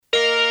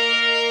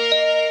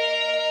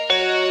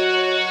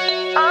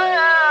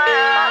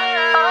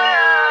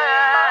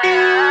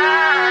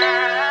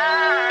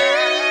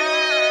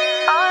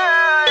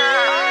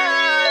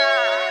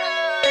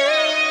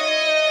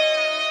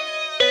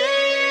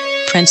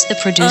Prince the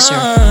producer.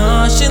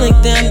 She like,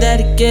 damn,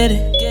 daddy, get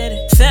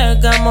it.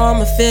 Farragon,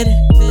 mama, fit it.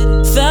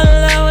 Fell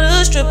in love with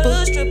a stripper.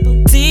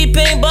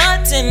 T-Pain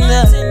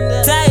bartender.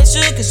 Tired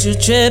you cause you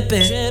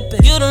trippin'.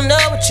 You don't know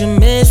what you're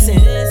missing.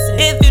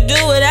 If you do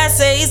what I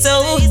say so,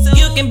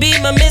 you can be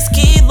my Miss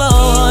Kilo.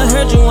 I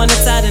heard you wanna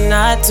tie the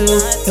knot too,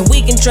 and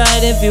we can try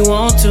it if you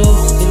want to.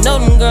 You know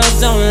them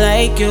girls don't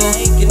like you.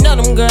 You know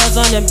them girls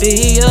wanna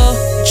be you.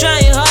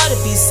 Trying hard to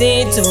be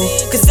seen too,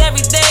 cause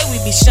every day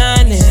we be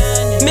shining.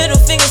 Middle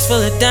fingers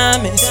full of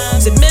diamonds.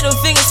 Said middle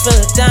fingers full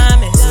of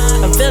diamonds.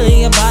 I'm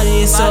feeling your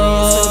body and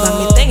soul. Got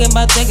me thinking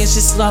about taking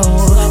shit slow.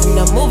 And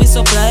the movie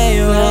so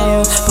play a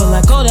role. But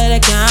like hold that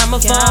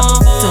camera phone.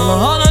 Tell me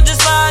hold on,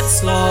 just ride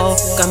slow.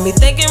 Got me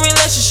thinking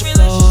relationship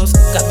close.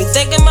 Got me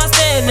thinking about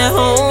staying at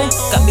home.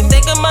 Got me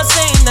thinking about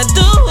saying I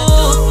do.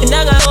 And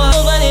I got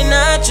hoes, but they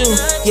not you.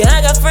 Yeah,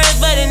 I got friends,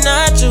 but they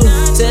not you.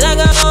 Said I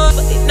got hoes,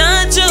 but they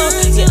not you.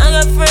 Yeah, I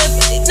got friends,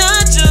 but they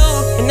not you.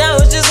 And I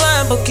was just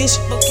lying about Keisha.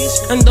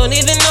 And don't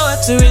even know how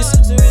to risk.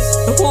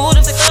 And who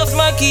the fuck off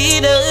my key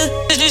to?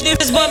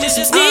 Just bought me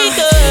some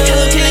sneakers.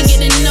 Hello, can I get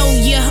to know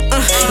ya?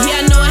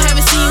 Yeah, I know I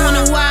haven't seen you in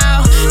a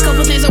while.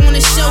 Couple things I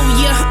wanna show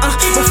ya.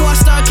 Before I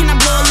start, can I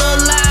blow a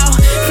little loud?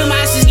 Feel my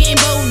eyes just getting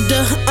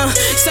bolder.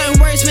 Certain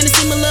words finna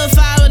seem a little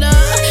fouled up.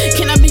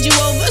 Can I bend you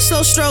over?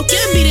 Slow stroke,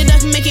 yeah, beat it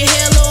up and make it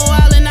hair a little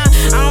wild. And I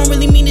don't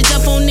really mean to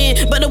jump on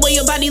in, but the way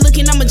your body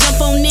looking, I'ma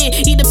jump on in.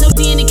 Eat the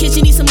filthy in the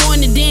kitchen, need some more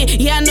in the den.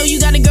 Yeah, I know you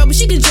got a girl, but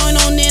she can join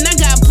on in. I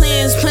got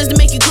plans to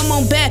make you come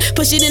on back.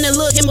 Push it in the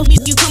look, and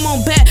you come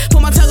on back.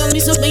 Put my tongue on me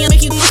so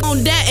make you come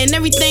on that. And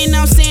everything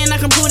I'm saying, I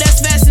can prove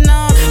that's fast and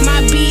on. My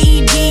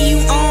BED,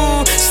 you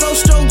on. Slow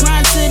stroke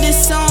grind to this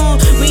song.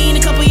 We ain't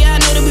a couple, yeah, I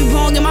know that we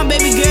wrong. And my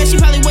baby girl, she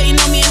probably waiting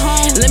on me at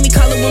home. Let me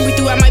call her when we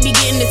through, I might be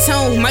getting the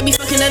tone. Might be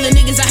fucking other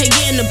niggas out here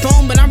getting the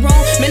bone, but I'm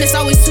wrong. Man, it's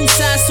always two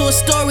sides to a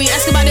story.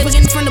 Ask about it,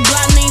 getting from the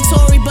block named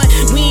Tory, but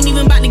we ain't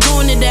even about to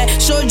go into that.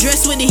 Short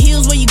dress with the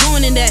heels, where you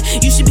going in that?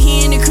 You should be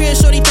here in the crib,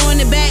 shorty throwing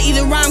it back.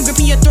 Either I'm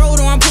gripping your throat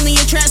or I'm pulling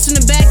your traps from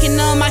the back. And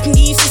I can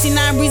give you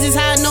 69 breezes,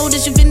 how I know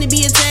that you finna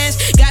be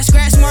attached. Got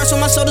scratch marks on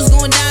my shoulders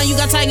going down. You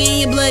got tiger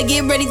in your blood,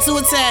 get ready to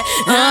attack.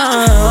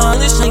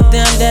 This like,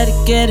 damn, daddy,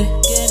 get it.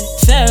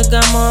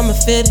 Farragon, mama,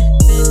 fit it.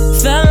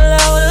 Fell in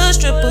love with a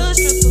stripper.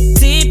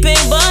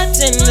 T-Pain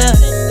bartender.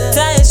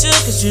 Tired you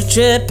cause you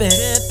trippin'.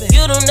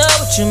 You don't know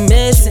what you're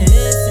missing.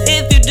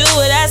 If you do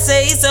what I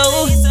say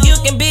so, you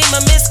can be my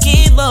Miss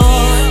Kilo.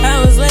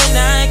 I was late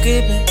night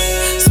creeping,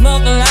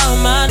 smoking loud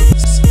with my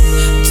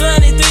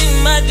 23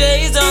 with my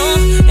J's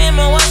on, and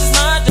my watch is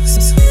my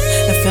dresses.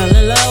 I fell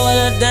in love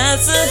with a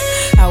dancer.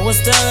 I was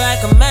still like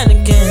a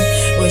mannequin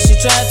when she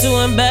tried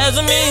to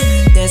embezzle me,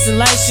 dancing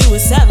like she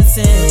was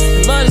 17.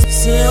 The Lord is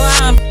seeing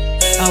why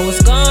I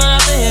was going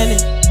out the Henny,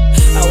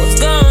 I was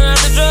going out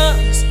the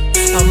drugs.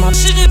 All my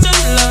shit just took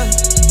me love.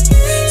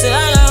 Said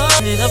I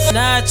got it up for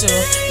not you.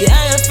 Yeah,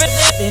 I got friends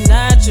that they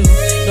not you.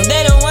 No,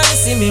 they don't wanna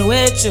see me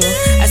with you.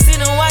 I see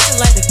them watching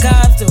like the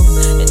cops do.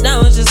 And I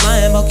was just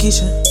lying about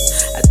Keisha.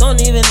 I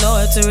don't even know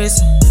her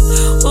Teresa.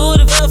 Who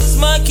the fuck is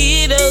my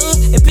key though?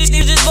 And bitch,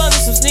 you just bought me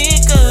some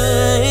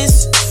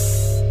sneakers.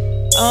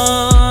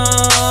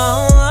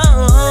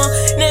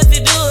 And if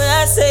you do what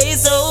I say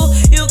so,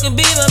 you can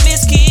be my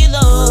Miss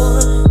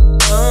Kilo.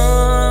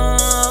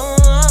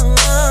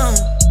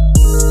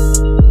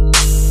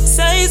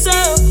 Say so,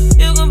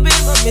 you can be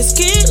my Miss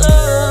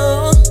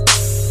Kilo.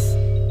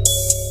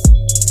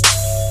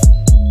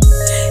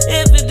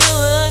 If you do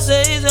what I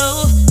say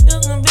so, you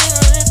can be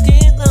my Miss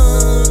Kilo.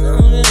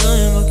 Don't even know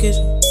your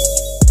location.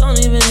 Don't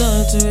even know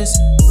her Teresa.